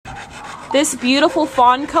This beautiful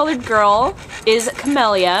fawn-colored girl is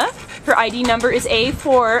Camelia. Her ID number is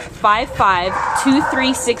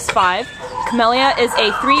A4552365. Camelia is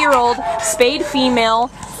a 3-year-old spayed female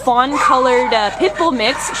fawn-colored pit bull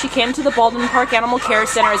mix. She came to the Baldwin Park Animal Care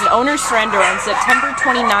Center as an owner surrender on September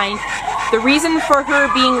 29th. The reason for her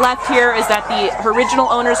being left here is that her original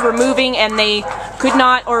owners were moving and they could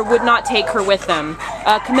not or would not take her with them.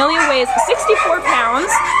 Camelia weighs 64 pounds,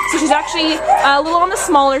 so she's actually a little on the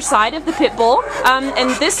smaller side of the pit bull. And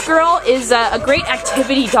this girl is a great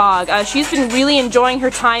activity dog. She's been really enjoying her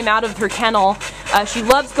time out of her kennel. She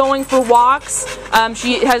loves going for walks.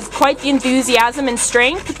 She has quite the enthusiasm and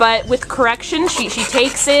strength, but with correction, she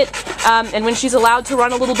takes it. And when she's allowed to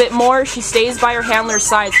run a little bit more, she stays by her handler's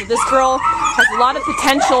side. So this girl has a lot of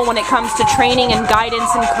potential when it comes to training and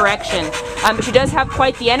guidance and correction. But she does have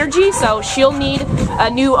quite the energy, so she'll need a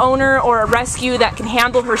new owner or a rescue that can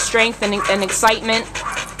handle her strength and excitement.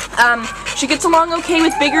 She gets along okay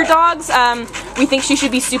with bigger dogs. We think she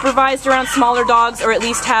should be supervised around smaller dogs, or at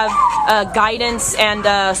least have guidance and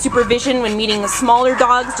supervision when meeting smaller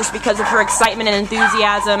dogs, just because of her excitement and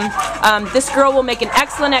enthusiasm. This girl will make an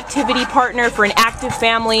excellent activity partner for an active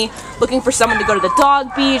family looking for someone to go to the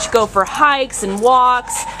dog beach, go for hikes and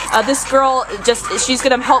walks. This girl, she's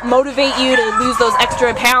going to help motivate you to lose those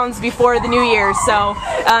extra pounds before the new year. So,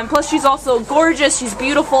 plus she's also gorgeous, she's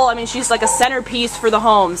beautiful. I mean, she's like a centerpiece for the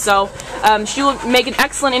home. So she will make an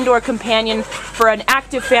excellent indoor companion for an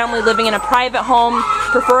active family living in a private home,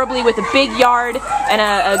 preferably with a big yard and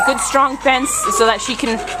a good strong fence so that she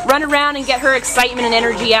can run around and get her excitement and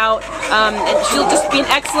energy out. And she'll just be an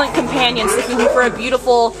excellent companion. So if you're looking for a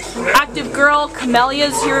beautiful, active girl,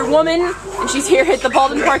 Camelia's your woman, and she's here at the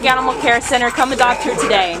Baldwin Park Animal Care Center. Come adopt her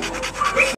today.